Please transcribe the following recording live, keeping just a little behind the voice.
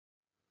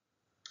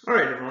All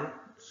right, everyone.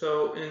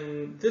 So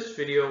in this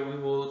video, we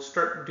will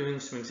start doing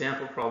some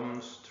example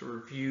problems to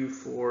review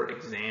for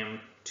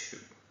exam 2.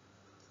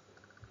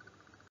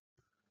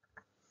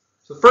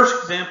 So the first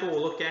example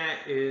we'll look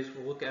at is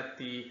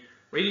the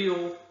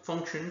radial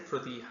function for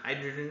the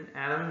hydrogen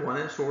atom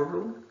 1s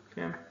orbital.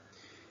 Okay.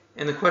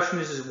 And the question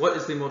is what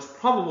is the most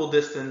probable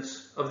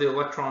distance of the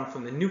electron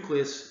from the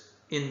nucleus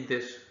in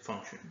this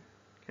function?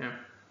 Okay.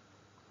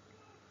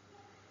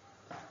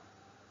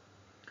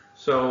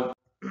 So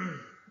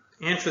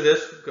answer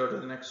this, go to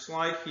the next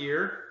slide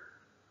here.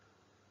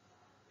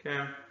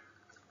 Okay.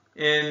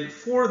 And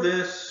for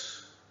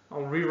this,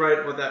 I'll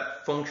rewrite what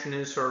that function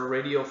is. So our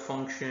radial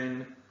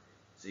function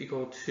is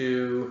equal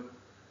to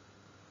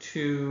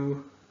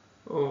 2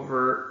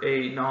 over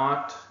a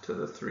naught to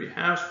the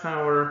 3/2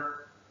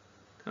 power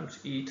times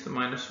e to the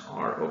minus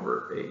r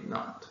over a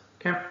naught.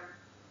 Okay.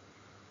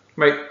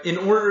 Right. In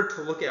order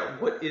to look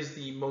at what is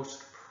the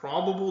most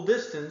probable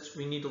distance,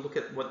 we need to look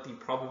at what the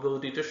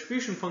probability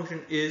distribution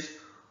function is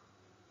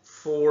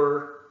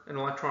for an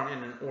electron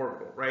in an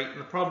orbital, right? And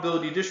the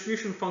probability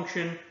distribution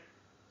function,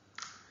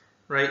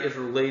 right, is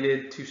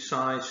related to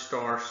psi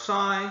star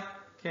psi,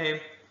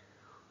 okay?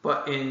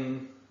 But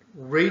in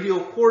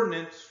radial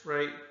coordinates,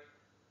 right,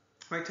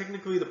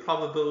 technically the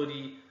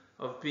probability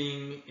of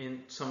being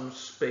in some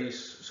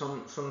space,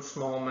 some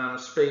small amount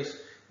of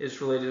space is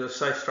related to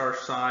psi star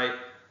psi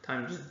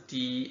times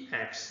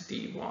dx,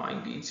 dy,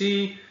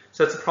 dz.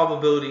 So that's the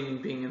probability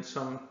of being in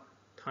some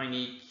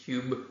tiny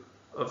cube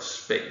of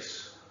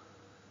space,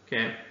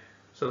 okay?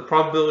 So the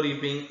probability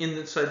of being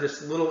inside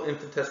this little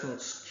infinitesimal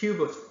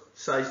cube of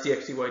size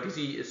dx, dy,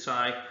 dz is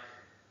psi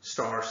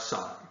star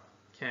psi,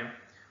 okay?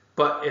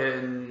 But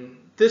in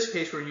this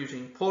case, we're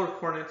using polar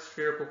coordinates,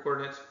 spherical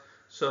coordinates,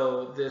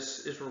 so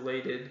this is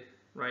related,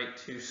 right,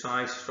 to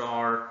psi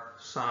star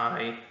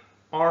psi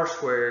r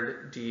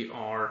squared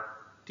dr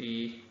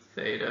d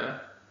theta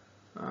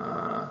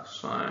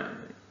psi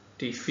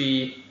d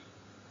phi,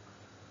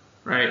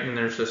 right, and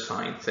there's a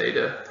sine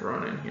theta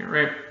thrown in here,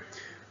 right?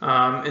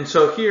 And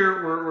so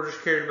here we're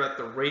just caring about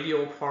the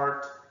radial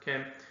part,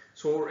 okay?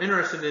 So what we're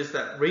interested in is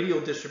that radial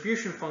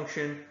distribution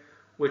function,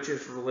 which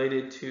is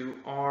related to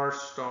r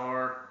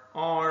star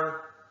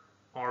r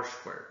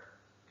squared,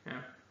 okay?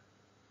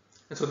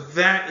 And so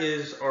that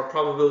is our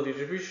probability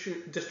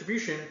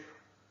distribution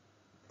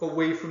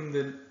away from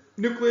the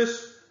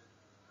nucleus.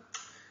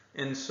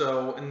 And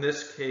so in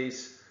this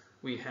case,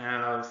 we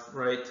have,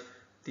 right,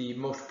 the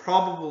most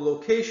probable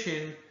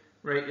location,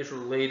 right, is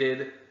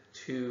related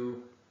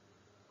to,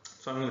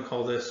 so I'm going to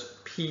call this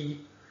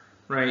P,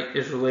 right,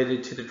 is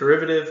related to the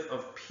derivative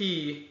of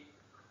P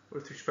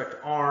with respect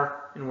to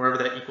R and wherever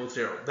that equals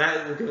 0.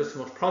 That will give us the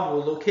most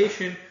probable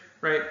location,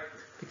 right,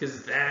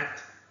 because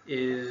that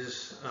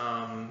is,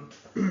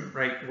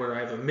 right, where I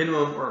have a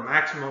minimum or a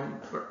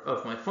maximum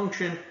of my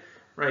function,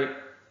 right,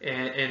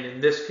 and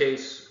in this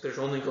case, there's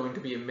only going to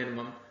be a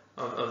minimum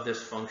of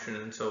this function,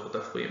 and so it'll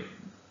definitely,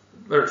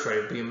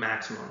 it'll be a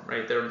maximum,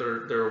 right, there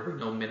will be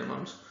no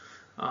minimums.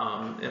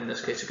 In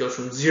this case, it goes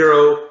from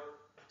 0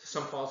 to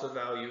some positive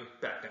value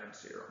back down to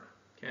 0.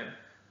 Okay,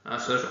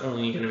 so there's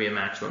only going to be a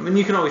maximum, and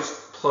you can always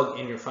plug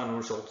in your final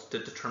results to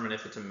determine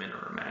if it's a min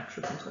or a max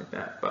or things like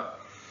that. But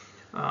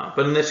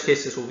in this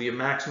case, this will be a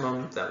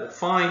maximum that we'll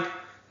find.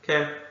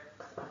 Okay,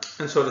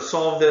 and so to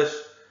solve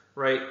this,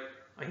 right,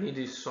 I need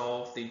to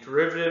solve the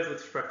derivative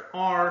with respect to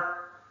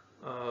r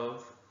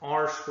of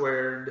r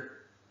squared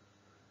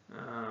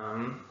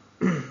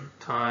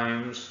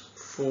times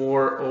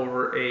 4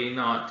 over a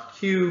naught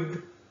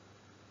cubed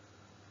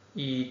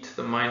e to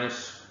the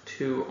minus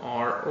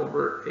 2r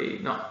over a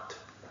naught.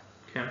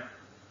 Okay,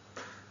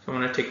 so I'm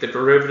going to take the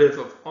derivative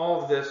of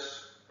all of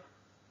this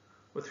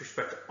with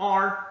respect to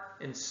r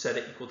and set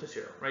it equal to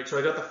 0, right? So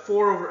I got the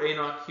 4 over a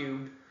naught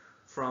cubed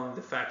from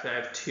the fact that I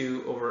have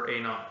 2 over a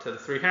naught to the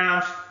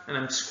 3/2, and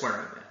I'm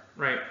squaring that,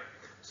 right?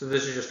 So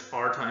this is just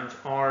r times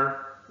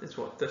r is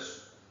what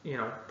this,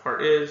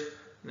 part is,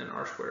 and then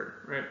r squared,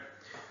 right?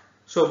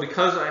 So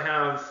because I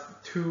have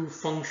two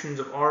functions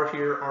of r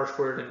here, r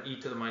squared and e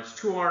to the minus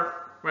 2r,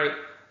 right,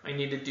 I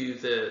need to do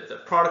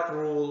the product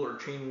rule or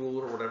chain rule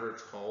or whatever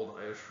it's called.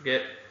 I always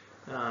forget.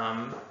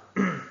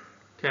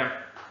 Okay.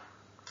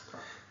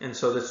 And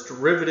so this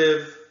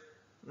derivative,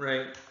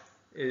 right,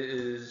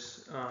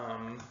 is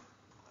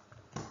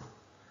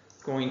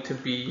going to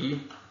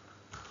be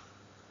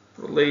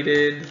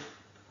related,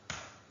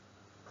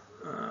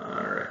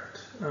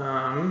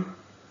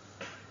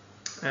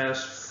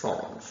 as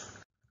follows.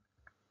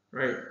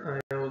 Right,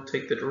 I will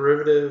take the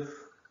derivative,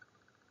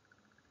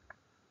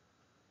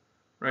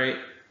 right,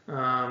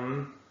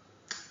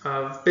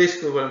 of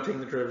basically what I'm taking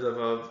the derivative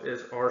of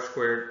is r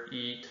squared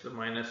e to the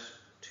minus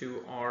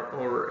 2r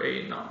over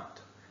a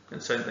naught,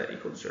 and setting that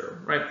equals 0,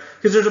 right?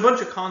 Because there's a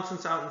bunch of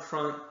constants out in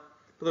front,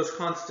 but those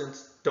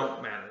constants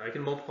don't matter. I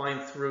can multiply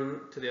them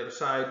through to the other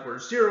side where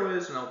 0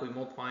 is, and I'll be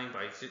multiplying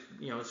by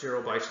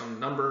 0 by some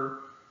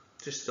number,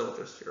 just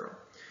 0.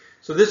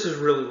 So this is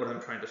really what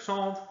I'm trying to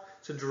solve.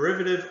 So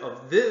derivative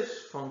of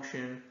this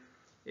function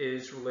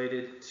is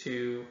related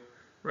to,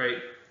 right,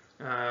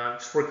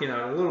 just working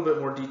out a little bit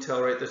more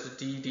detail, right? This is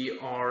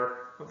d(dr)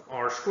 of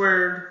r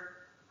squared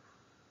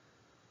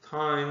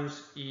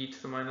times e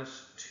to the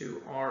minus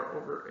 2r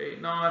over a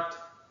naught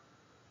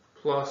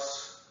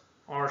plus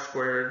r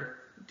squared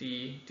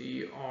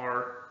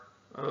d(dr)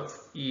 of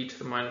e to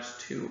the minus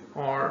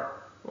 2r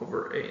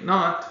over a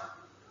naught,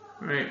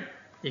 right,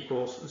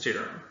 equals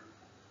 0.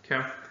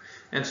 Okay,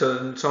 and so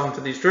in solving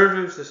for these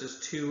derivatives, this is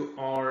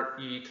 2r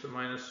e to the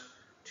minus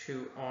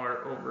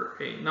 2r over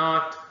a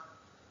naught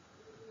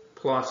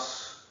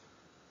plus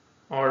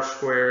r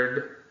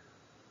squared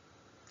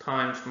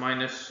times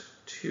minus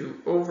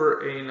 2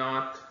 over a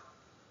naught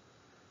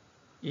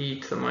e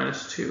to the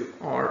minus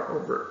 2r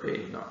over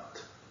a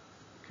naught.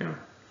 Okay,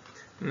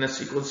 and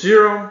this equals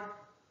 0,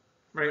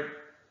 right?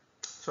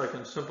 So I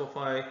can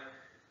simplify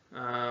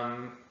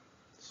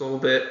this a little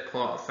bit,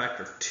 pull out a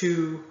factor of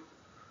 2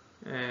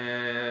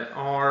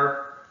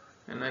 r,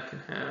 and I can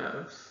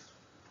have,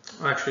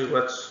 actually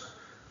let's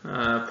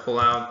pull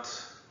out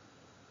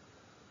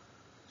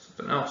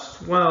something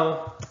else as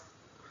well.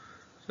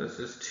 So this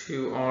is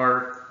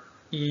 2r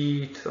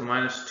e to the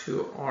minus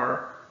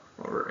 2r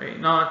over a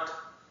naught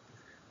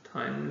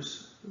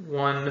times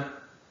 1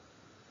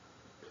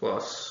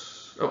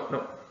 plus, oh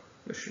no,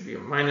 this should be a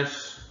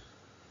minus.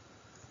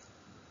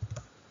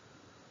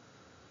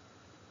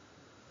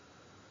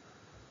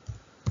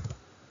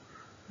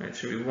 It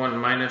should be 1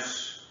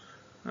 minus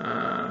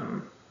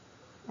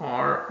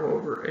r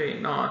over a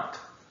naught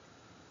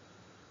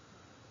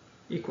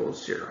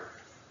equals 0.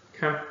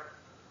 Okay.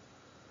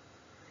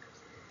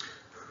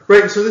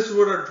 Right, so this is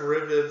what our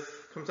derivative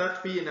comes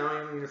out to be, and now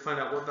I need to find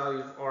out what value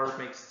of r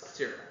makes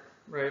 0,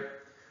 right?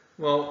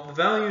 Well, the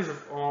values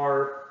of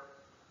r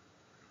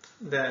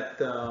that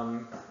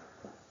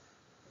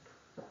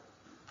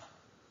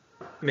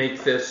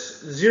make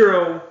this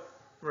 0,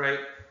 right,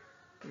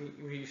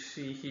 we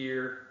see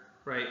here,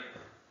 right?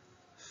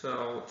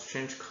 So let's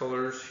change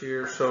colors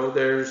here. So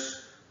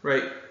there's,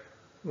 right,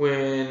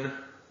 when,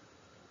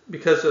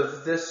 because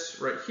of this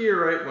right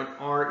here, right, when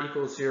r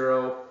equals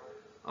 0,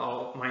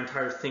 my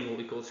entire thing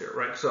will equal 0,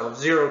 right? So I'll have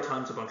 0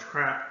 times a bunch of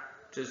crap,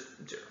 just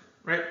 0,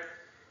 right?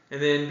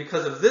 And then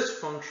because of this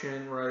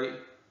function, right,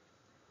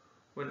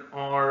 when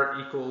r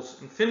equals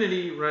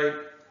infinity, right,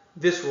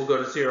 this will go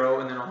to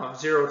 0, and then I'll have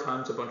 0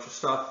 times a bunch of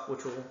stuff,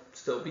 which will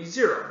still be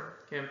 0,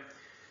 okay?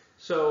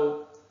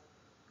 So,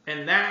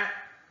 and that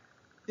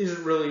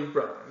isn't really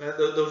relevant.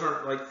 Those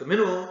aren't like the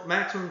minimal,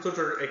 maximums. Those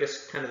are, I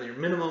guess, kind of your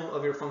minimum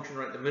of your function,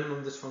 right? The minimum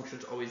of this function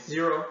is always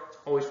 0. It's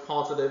always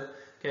positive,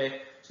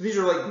 okay? So these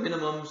are like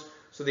minimums,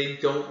 so they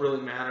don't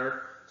really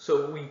matter.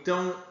 So we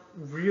don't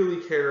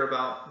really care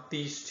about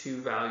these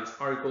two values,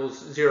 r equals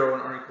 0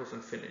 and r equals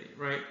infinity,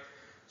 right?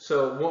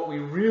 So what we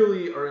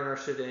really are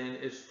interested in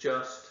is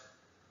just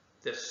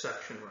this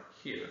section right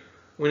here.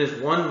 When is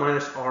 1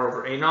 minus r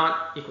over a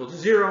naught equals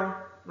 0,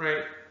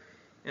 right?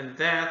 And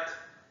that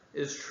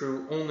is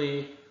true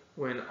only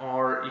when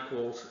r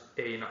equals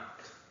a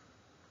naught,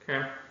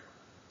 okay?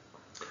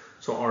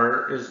 So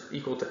r is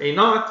equal to a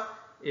naught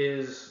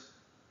is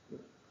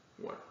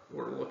what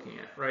we're looking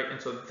at, right?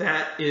 And so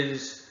that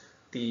is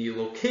the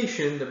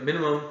location, the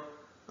minimum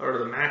or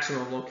the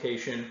maximum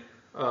location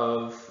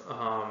of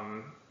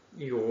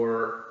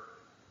your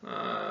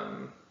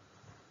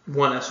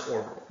 1s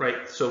orbital,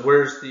 right? So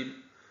where's the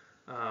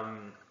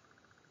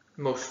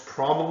most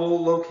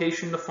probable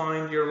location to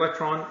find your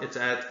electron? It's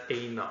at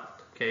a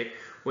naught, okay?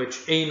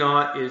 Which a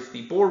naught is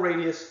the Bohr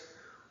radius,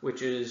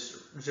 which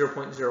is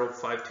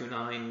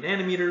 0.0529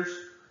 nanometers,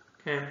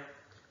 okay?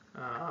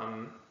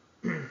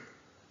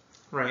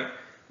 Right,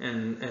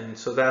 and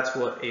so that's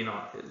what a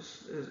naught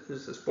is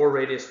this Bohr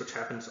radius, which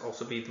happens to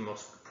also be the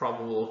most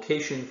probable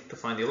location to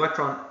find the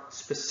electron,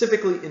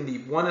 specifically in the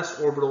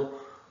 1s orbital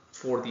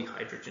for the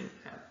hydrogen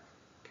atom,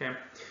 okay?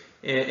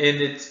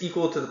 And it's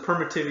equal to the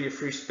permittivity of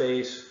free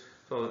space.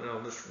 So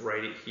I'll just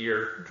write it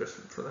here, just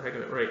for the heck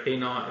of it, right? A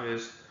naught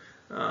is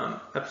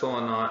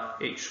epsilon naught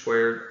h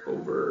squared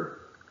over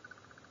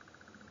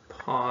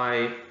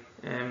pi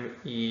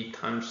me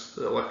times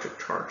the electric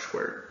charge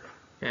squared.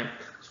 Okay,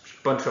 it's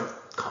a bunch of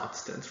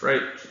constants,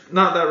 right?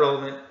 Not that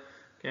relevant.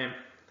 Okay,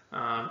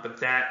 but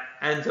that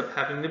ends up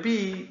having to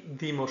be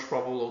the most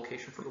probable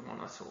location for the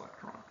 1s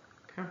electron.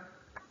 Okay.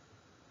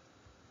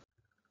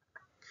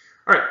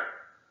 All right.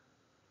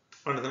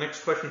 On to the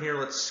next question here.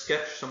 Let's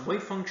sketch some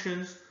wave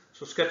functions.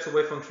 So sketch the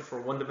wave function for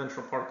a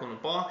one-dimensional particle in a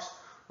box.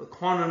 The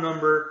quantum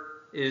number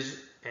is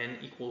n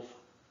equals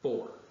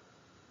 4.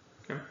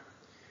 Okay.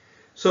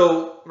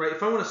 So, right,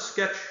 if I want to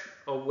sketch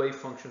a wave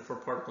function for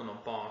a particle in a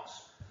box,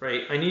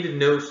 right, I need to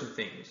know some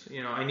things.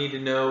 You know, I need to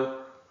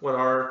know what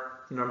are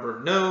the number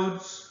of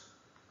nodes,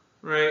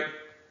 right?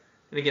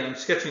 And again, I'm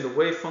sketching the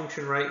wave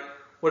function, right?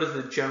 What is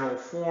the general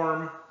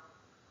form,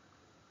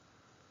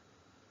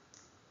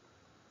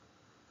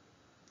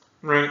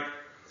 right,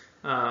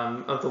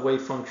 of the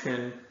wave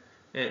function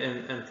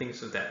and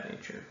things of that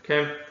nature,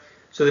 okay?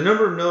 So the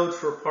number of nodes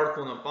for a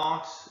particle in a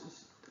box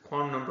is the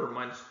quantum number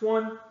minus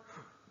 1,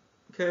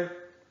 okay?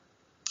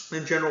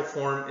 And general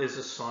form is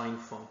a sine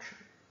function,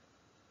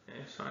 okay,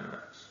 sine of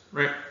x,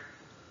 right?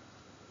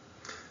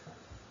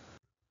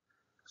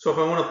 So if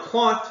I want to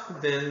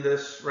plot, then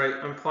this, right,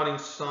 I'm plotting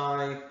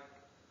psi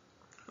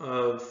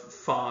of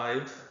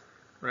 5,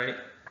 right?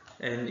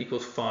 N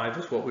equals 5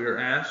 is what we were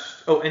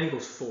asked. Oh, n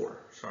equals 4,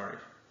 sorry.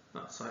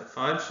 Not psi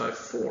 5, psi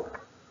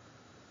 4.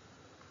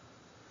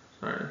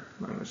 Sorry,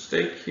 my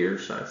mistake here,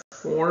 psi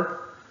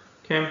 4.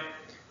 Okay,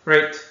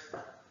 right,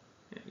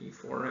 yeah,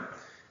 E4,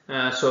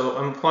 right? So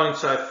I'm plotting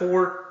psi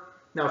 4.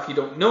 Now, if you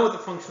don't know what the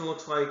function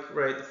looks like,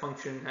 right, the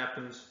function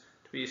happens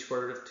to be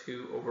square root of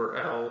 2 over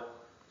L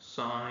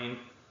sine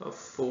of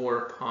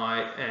 4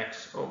 pi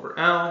x over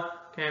L,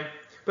 okay?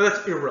 But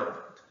that's irrelevant,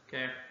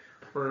 okay?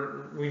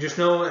 We just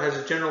know it has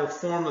a general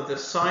form of the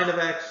sine of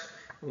x,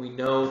 and we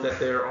know that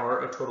there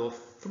are a total of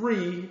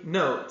 3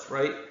 nodes,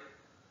 right?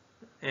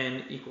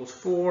 N equals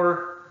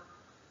 4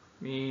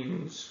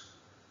 means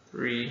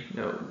 3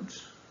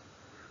 nodes,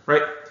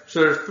 right? So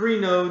there's 3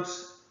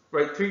 nodes,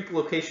 right? 3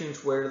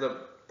 locations where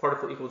the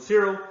particle equals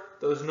 0.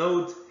 Those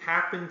nodes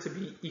happen to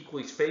be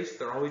equally spaced.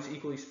 They're always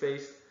equally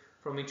spaced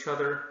from each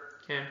other,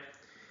 okay?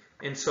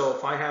 And so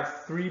if I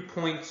have 3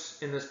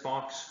 points in this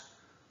box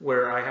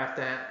where I have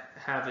to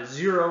have a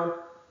 0,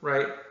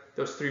 right?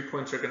 Those 3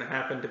 points are going to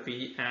happen to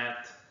be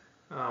at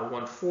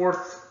 1/4,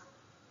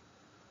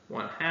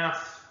 1/2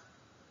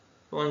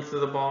 the length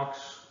of the box,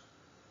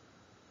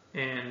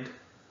 and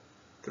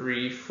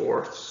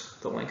 3/4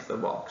 the length of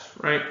the box,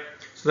 right?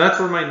 So that's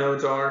where my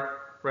nodes are,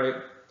 right?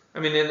 I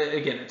mean, and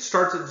again, it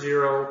starts at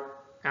 0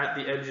 at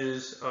the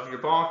edges of your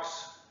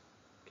box,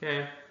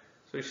 okay?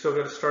 So we still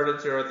got to start at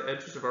 0 at the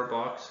edges of our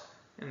box,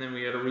 and then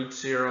we got to reach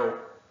 0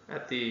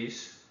 at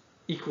these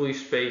equally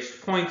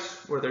spaced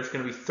points where there's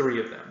going to be 3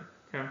 of them,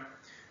 okay?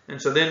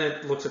 And so then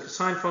it looks at the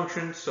sine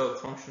function, so the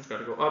function's got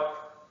to go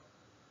up,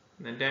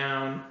 and then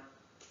down,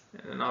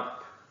 and then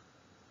up,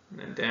 and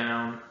then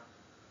down,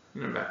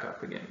 and then back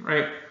up again,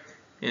 right?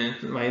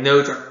 And my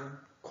nodes are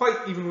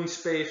quite evenly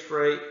spaced,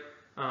 right?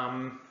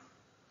 And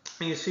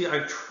you see, I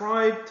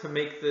tried to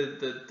make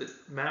the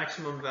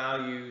maximum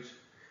values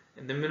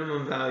and the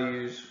minimum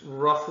values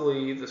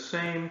roughly the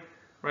same,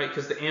 right?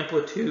 Because the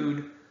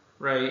amplitude,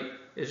 right,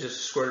 is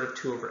just square root of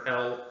 2 over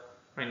L,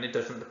 right? And it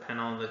doesn't depend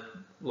on the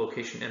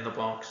location in the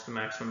box, the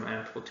maximum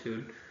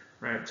amplitude,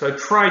 right? So I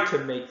tried to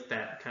make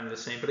that kind of the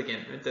same, but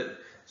again,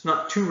 it's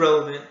not too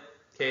relevant,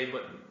 okay?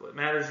 But what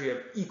matters is you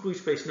have equally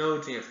spaced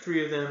nodes, and you have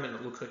 3 of them, and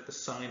it looks like the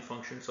sine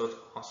function, so it's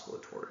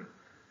oscillatory.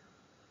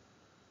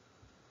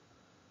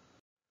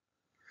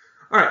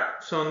 All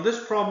right, so in this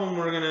problem,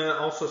 we're going to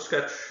also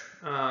sketch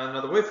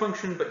another wave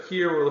function, but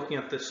here we're looking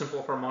at the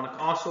simple harmonic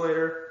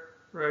oscillator,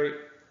 right?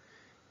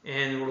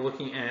 And we're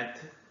looking at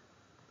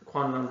the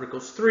quantum number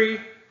equals 3.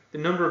 The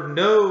number of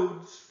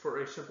nodes for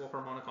a simple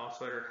harmonic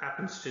oscillator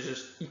happens to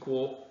just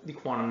equal the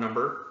quantum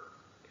number,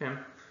 okay?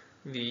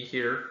 V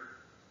here,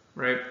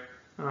 right?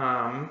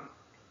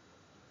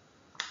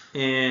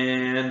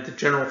 And the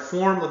general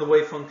form of the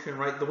wave function,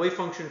 right? The wave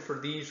function for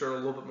these are a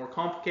little bit more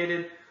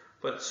complicated,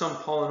 but some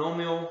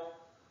polynomial,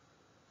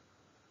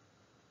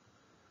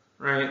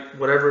 right,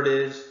 whatever it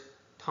is,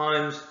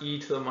 times e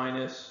to the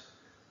minus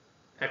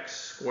x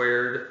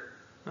squared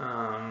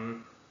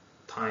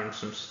times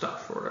some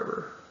stuff or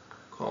whatever,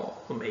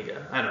 call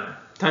omega, I don't know,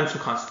 times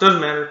some constant,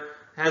 doesn't matter,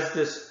 has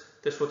this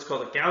what's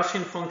called a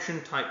Gaussian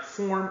function type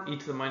form, e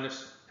to the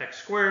minus x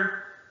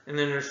squared, and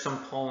then there's some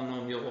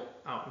polynomial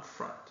out in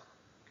front,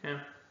 okay?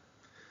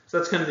 So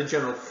that's kind of the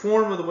general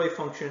form of the wave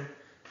function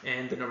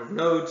and the number of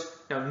nodes.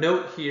 Now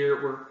note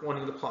here, we're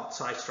wanting to plot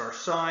psi star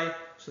psi,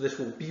 so this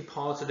will be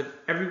positive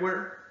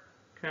everywhere,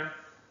 okay?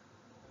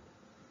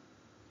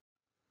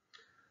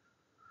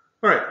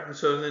 All right, and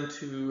so then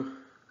to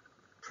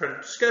try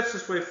to sketch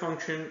this wave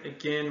function,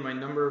 again, my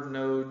number of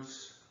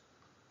nodes,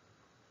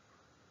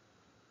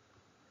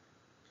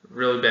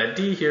 really bad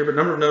D here, but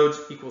number of nodes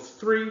equals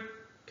 3,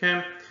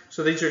 okay?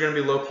 So these are going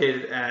to be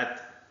located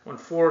at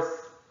 1/4,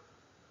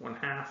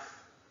 1/2,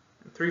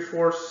 and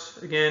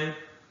 3/4 again.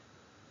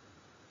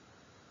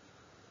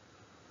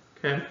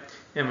 Okay,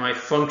 and my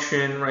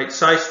function, right,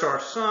 psi star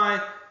psi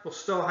will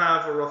still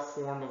have a rough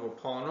form of a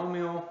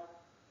polynomial.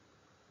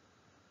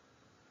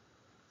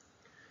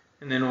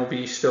 And then will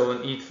be still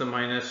an e to the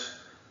minus,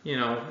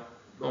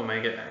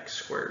 omega x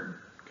squared,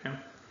 okay?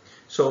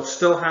 So it'll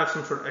still have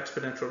some sort of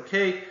exponential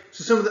decay.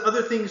 So some of the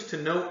other things to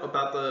note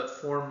about the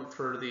form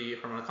for the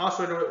harmonic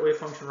oscillator wave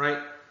function,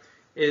 right,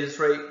 is,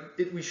 right,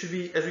 we should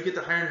be, as we get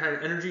to higher and higher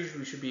energies,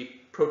 we should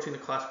be approaching the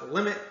classical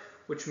limit,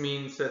 which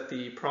means that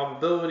the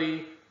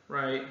probability,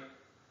 right,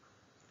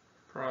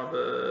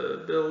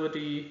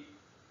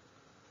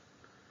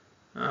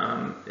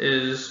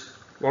 is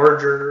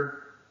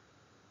larger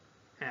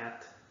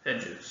at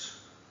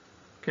edges,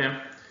 okay?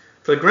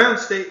 For the ground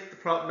state,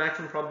 the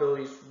maximum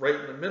probability is right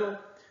in the middle,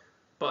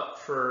 but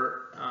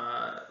for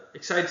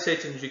excited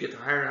states, and as you get to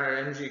higher and higher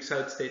energy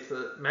excited states,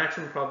 the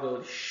maximum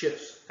probability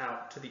shifts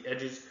out to the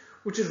edges,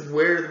 which is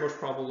where the most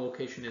probable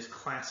location is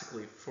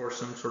classically for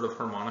some sort of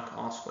harmonic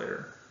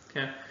oscillator,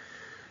 okay?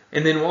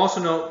 And then we'll also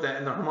note that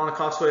in the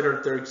harmonic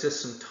oscillator, there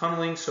exists some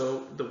tunneling,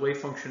 so the wave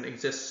function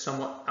exists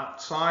somewhat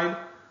outside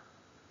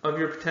of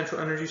your potential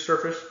energy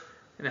surface.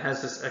 and it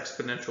has this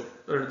exponential,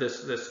 or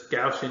this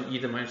Gaussian e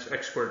to the minus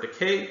x squared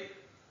decay,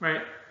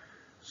 right?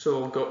 So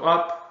we'll go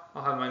up,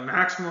 I'll have my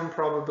maximum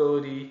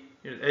probability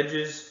near the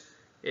edges.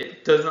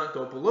 It does not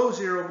go below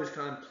 0 because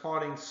I'm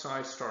plotting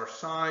psi star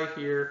psi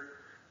here,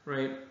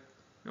 right?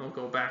 And we'll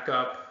go back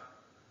up,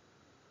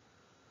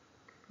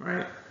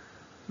 right?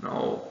 And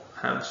I'll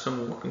have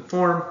some looking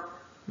form,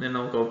 and then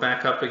I'll go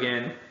back up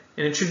again,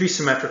 and it should be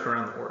symmetric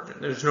around the origin.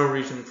 There's no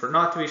reason for it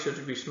not to be, so it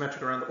should be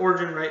symmetric around the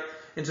origin, right?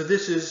 And so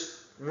this is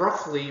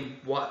roughly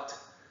what,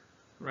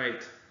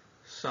 right,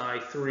 psi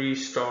 3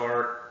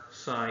 star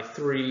psi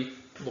 3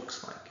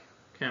 looks like,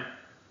 okay?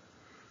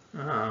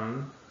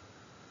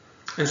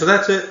 And so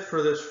that's it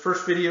for this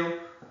first video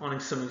on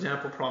some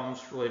example problems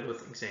related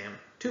with exam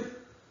 2.